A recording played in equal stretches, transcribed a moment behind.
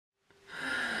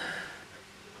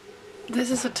This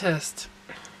is a test.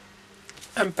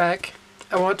 I'm back.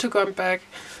 I want to come back,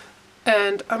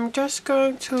 and I'm just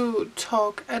going to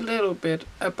talk a little bit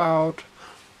about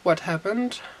what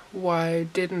happened, why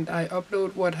didn't I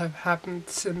upload, what have happened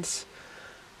since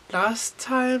last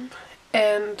time,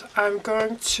 and I'm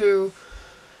going to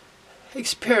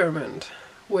experiment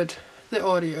with the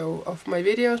audio of my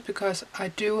videos because I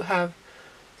do have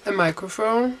a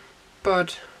microphone,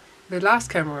 but the last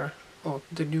camera, or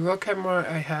the newer camera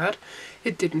I had,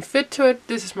 it didn't fit to it.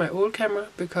 This is my old camera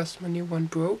because my new one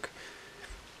broke.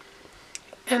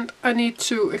 And I need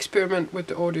to experiment with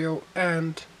the audio,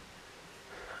 and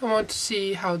I want to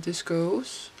see how this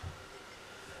goes.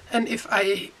 And if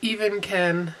I even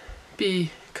can be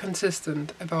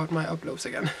consistent about my uploads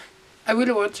again. I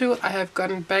really want to. I have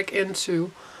gotten back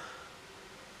into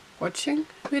watching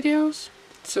videos,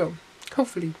 so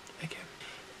hopefully I can.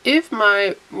 If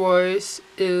my voice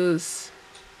is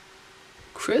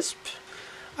crisp,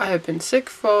 I have been sick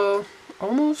for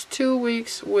almost 2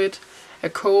 weeks with a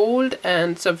cold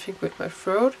and something with my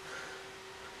throat.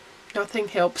 Nothing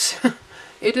helps.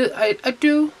 I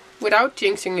do, without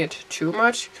jinxing it too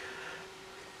much,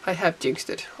 I have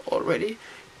jinxed it already,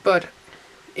 but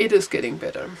it is getting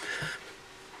better.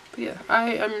 But yeah,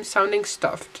 I am sounding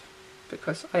stuffed,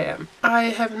 because I am. I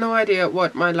have no idea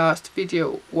what my last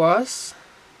video was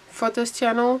for this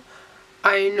channel.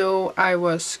 I know I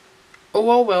was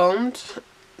overwhelmed.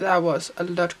 There was a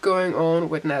lot going on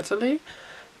with Nathalie.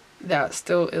 There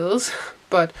still is,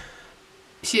 but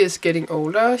she is getting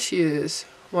older. She is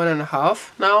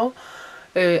 1.5 now.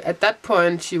 At that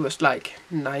point she was like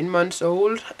 9 months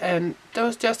old, and there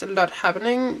was just a lot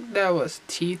happening. There was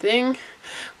teething.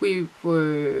 We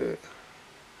were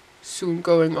soon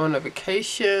going on a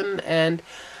vacation, and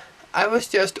I was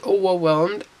just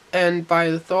overwhelmed. And by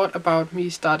the thought about me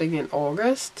starting in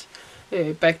August,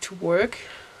 back to work,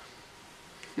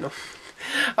 no,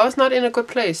 I was not in a good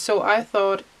place. So I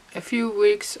thought a few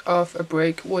weeks of a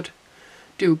break would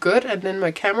do good, and then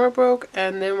my camera broke,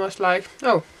 and then was like,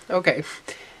 oh, okay,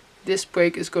 this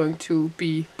break is going to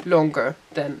be longer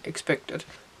than expected.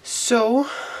 So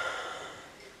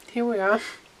here we are.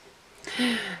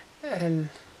 And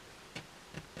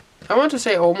I want to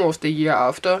say almost a year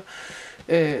after.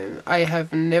 I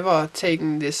have never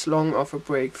taken this long of a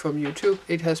break from YouTube.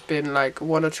 It has been like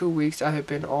 1 or 2 weeks I have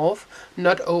been off,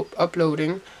 not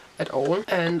uploading at all.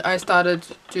 And I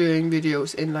started doing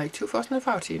videos in like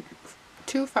 2014.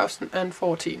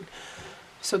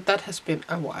 So that has been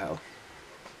a while.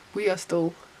 We are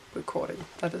still recording.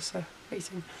 That is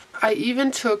amazing. I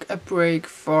even took a break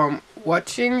from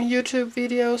watching YouTube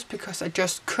videos because I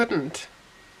just couldn't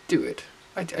do it.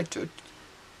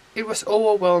 It was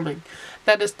overwhelming.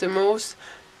 That is the most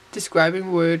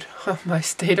describing word of my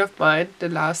state of mind the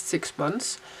last 6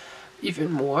 months,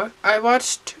 even more. I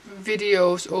watched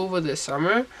videos over the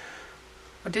summer.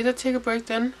 Or did I take a break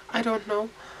then? I don't know.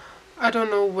 I don't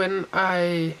know when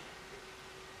I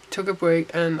took a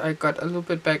break and I got a little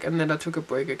bit back and then I took a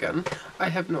break again. I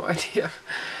have no idea.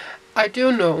 I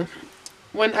do know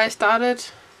when I started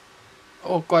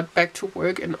or got back to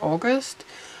work in August,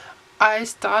 I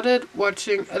started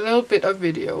watching a little bit of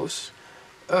videos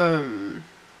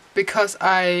because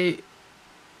I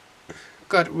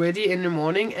got ready in the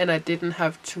morning and I didn't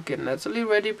have to get Nathalie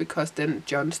ready because then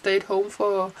John stayed home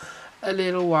for a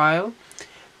little while.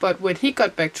 But when he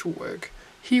got back to work,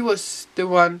 he was the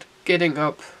one getting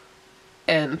up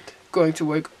and going to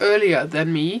work earlier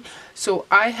than me, so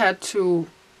I had to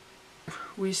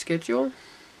reschedule,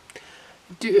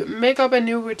 make up a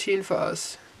new routine for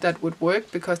us that would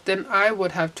work, because then I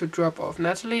would have to drop off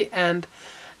Nathalie, and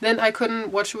then I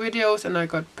couldn't watch videos and I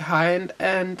got behind,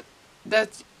 and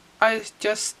that I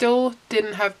just still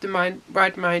didn't have the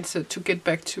right mindset to get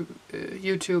back to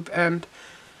YouTube and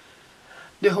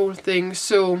the whole thing.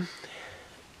 So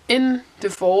in the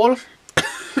fall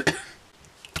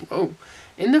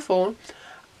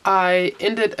I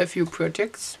ended a few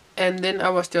projects, and then I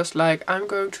was just like, I'm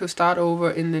going to start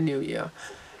over in the new year.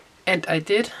 And I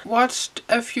did. Watched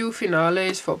a few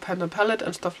finales for Panda Palette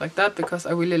and stuff like that because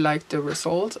I really liked the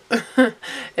result.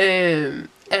 And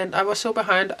I was so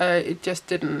behind, it just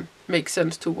didn't make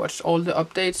sense to watch all the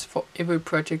updates for every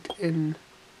project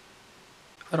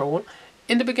at all.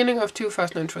 In the beginning of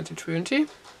 2020,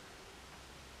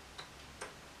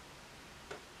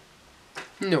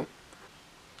 no,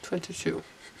 22.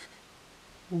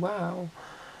 Wow.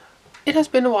 It has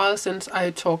been a while since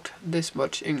I talked this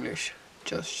much English,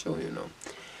 just so you know.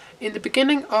 In the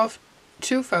beginning of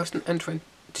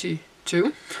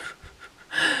 2022,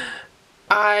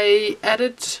 I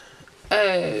added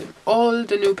all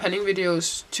the new panning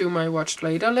videos to my watched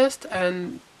later list,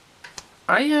 and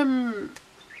I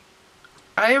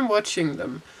am watching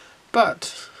them,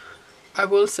 but I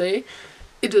will say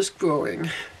it is growing.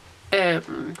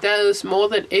 There is more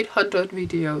than 800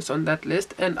 videos on that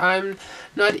list, and I'm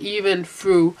not even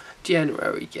through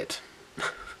January yet.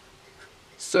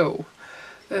 So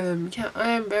yeah, I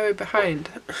am very behind,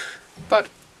 but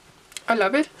I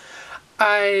love it.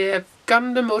 I have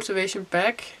gotten the motivation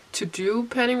back to do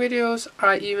panning videos.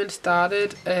 I even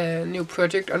started a new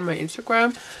project on my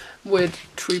Instagram with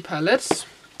 3 palettes.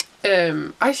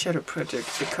 Eyeshadow project,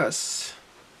 because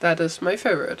that is my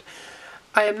favorite.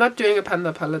 I am not doing a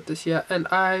panda palette this year, and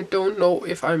I don't know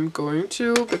if I'm going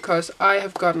to, because I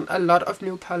have gotten a lot of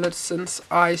new palettes since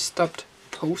I stopped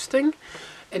posting,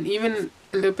 and even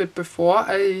a little bit before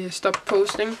I stopped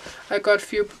posting I got a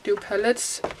few new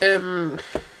palettes.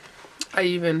 I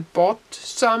even bought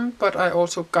some, but I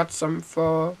also got some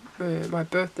for my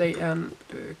birthday and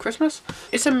Christmas.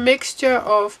 It's a mixture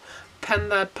of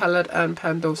Panda palette and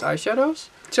Pando's eyeshadows.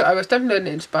 So I was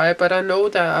definitely inspired, but I know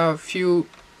there are a few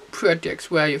projects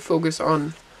where you focus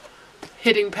on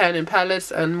hitting pan in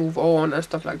palettes and move on and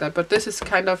stuff like that. But this is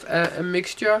kind of a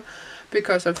mixture,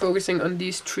 because I'm focusing on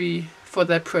these 3 for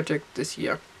that project this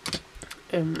year.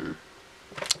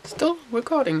 Still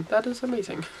recording, that is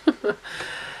amazing.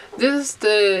 This is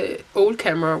the old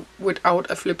camera without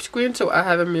a flip screen, so I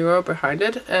have a mirror behind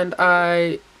it, and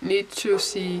I need to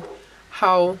see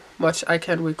how much I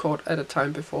can record at a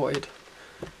time before it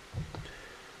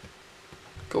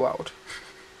go out.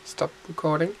 Stop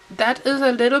recording. That is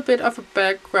a little bit of a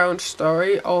background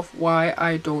story of why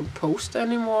I don't post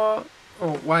anymore,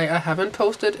 or why I haven't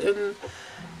posted in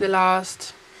the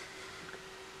last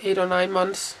 8 or 9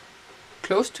 months,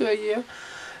 close to a year.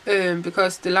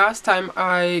 Because the last time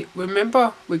I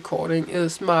remember recording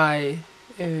is my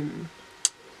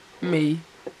May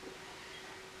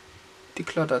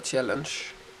declutter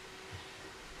challenge.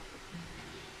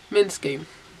 Men's game.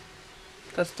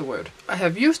 That's the word. I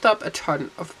have used up a ton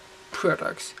of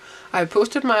products. I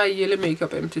posted my yearly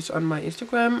makeup empties on my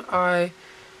Instagram.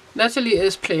 Nathalie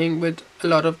is playing with a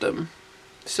lot of them,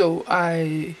 so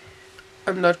I'm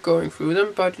not going through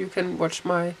them, but you can watch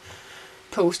my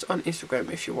post on Instagram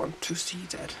if you want to see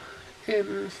that.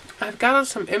 I've gathered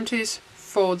some empties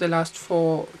for the last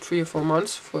 3 or 4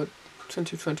 months for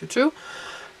 2022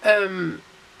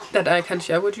 that I can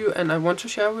share with you, and I want to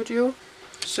share with you.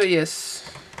 So yes,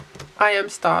 I am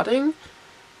starting,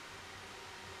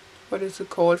 what is it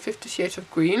called, 50 Shades of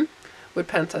Green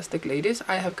with Fantastic Ladies.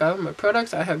 I have gathered my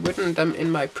products, I have written them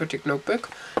in my project notebook,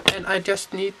 and I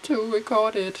just need to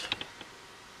record it.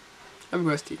 I'm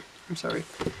rusty, I'm sorry.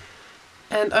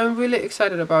 And I'm really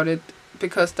excited about it,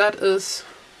 because that is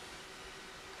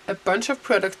a bunch of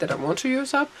products that I want to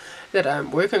use up, that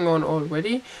I'm working on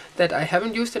already, that I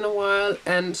haven't used in a while,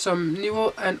 and some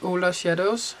newer and older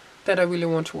shadows that I really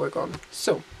want to work on.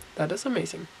 So that is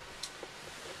amazing.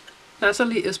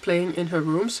 Nathalie is playing in her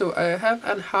room, so I have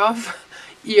a half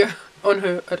ear on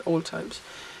her at all times.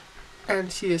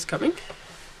 And she is coming.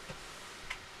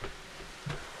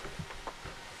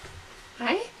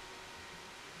 Hi.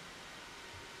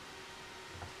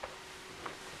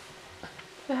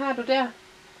 Hvad har du der?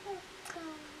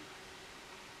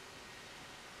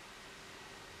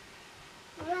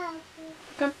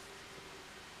 Kom.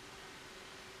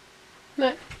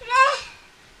 Nej.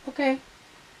 Okay.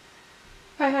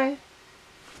 Hej hej.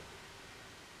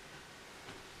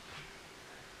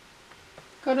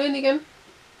 Går du ind igen?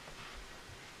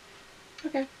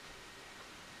 Okay.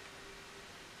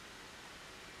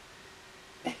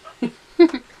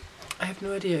 I have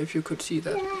no idea if you could see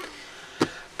that.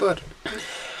 But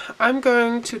I'm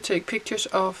going to take pictures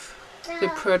of the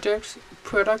products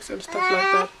and stuff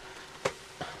like that.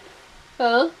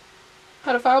 Hvad?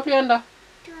 Har du farveblyanter?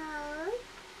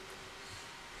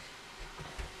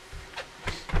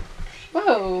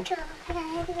 Wow.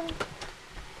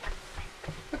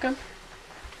 Okay.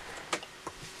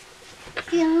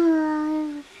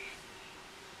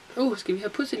 Skal vi have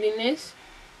pudset din næse?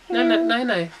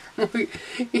 Nej.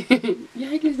 Jeg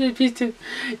har ikke lyst til at pisse til.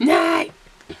 Nej!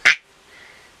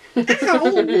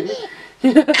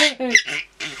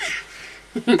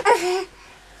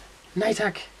 Nej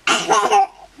tak.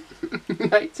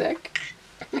 Nej tak.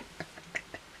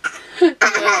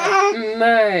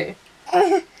 Nej.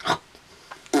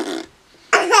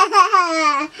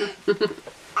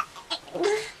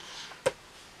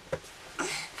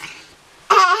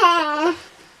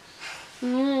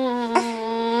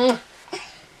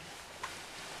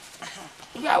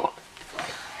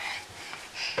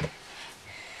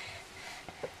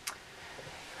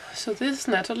 So this is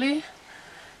Nathalie,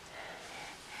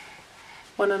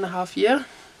 1.5 years,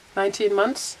 19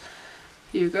 months.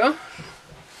 Here you go.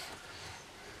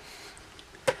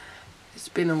 It's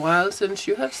been a while since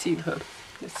you have seen her,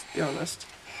 let's be honest.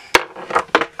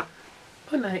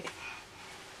 Oh no.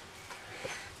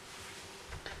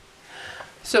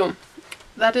 So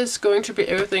that is going to be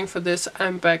everything for this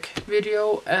I'm Back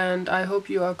video, and I hope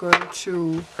you are going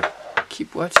to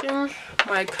keep watching.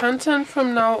 My content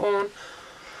from now on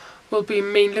will be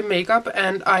mainly makeup,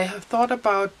 and I have thought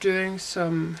about doing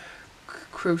some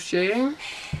crocheting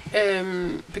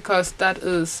because that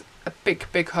is a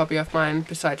big hobby of mine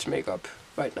besides makeup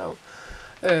right now.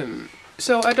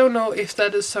 So I don't know if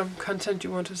that is some content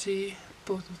you want to see,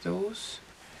 both of those.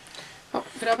 Oh,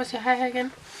 get up and say hi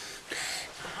again.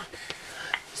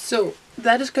 So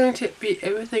that is going to be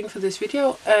everything for this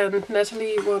video, and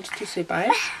Nathalie wants to say bye.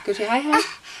 Go say hi.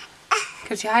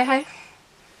 Go say hi.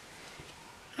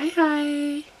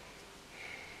 Hi.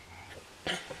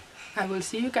 I will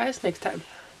see you guys next time.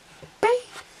 Bye.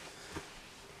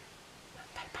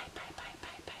 Bye.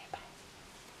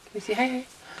 Can you say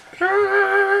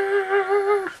hi?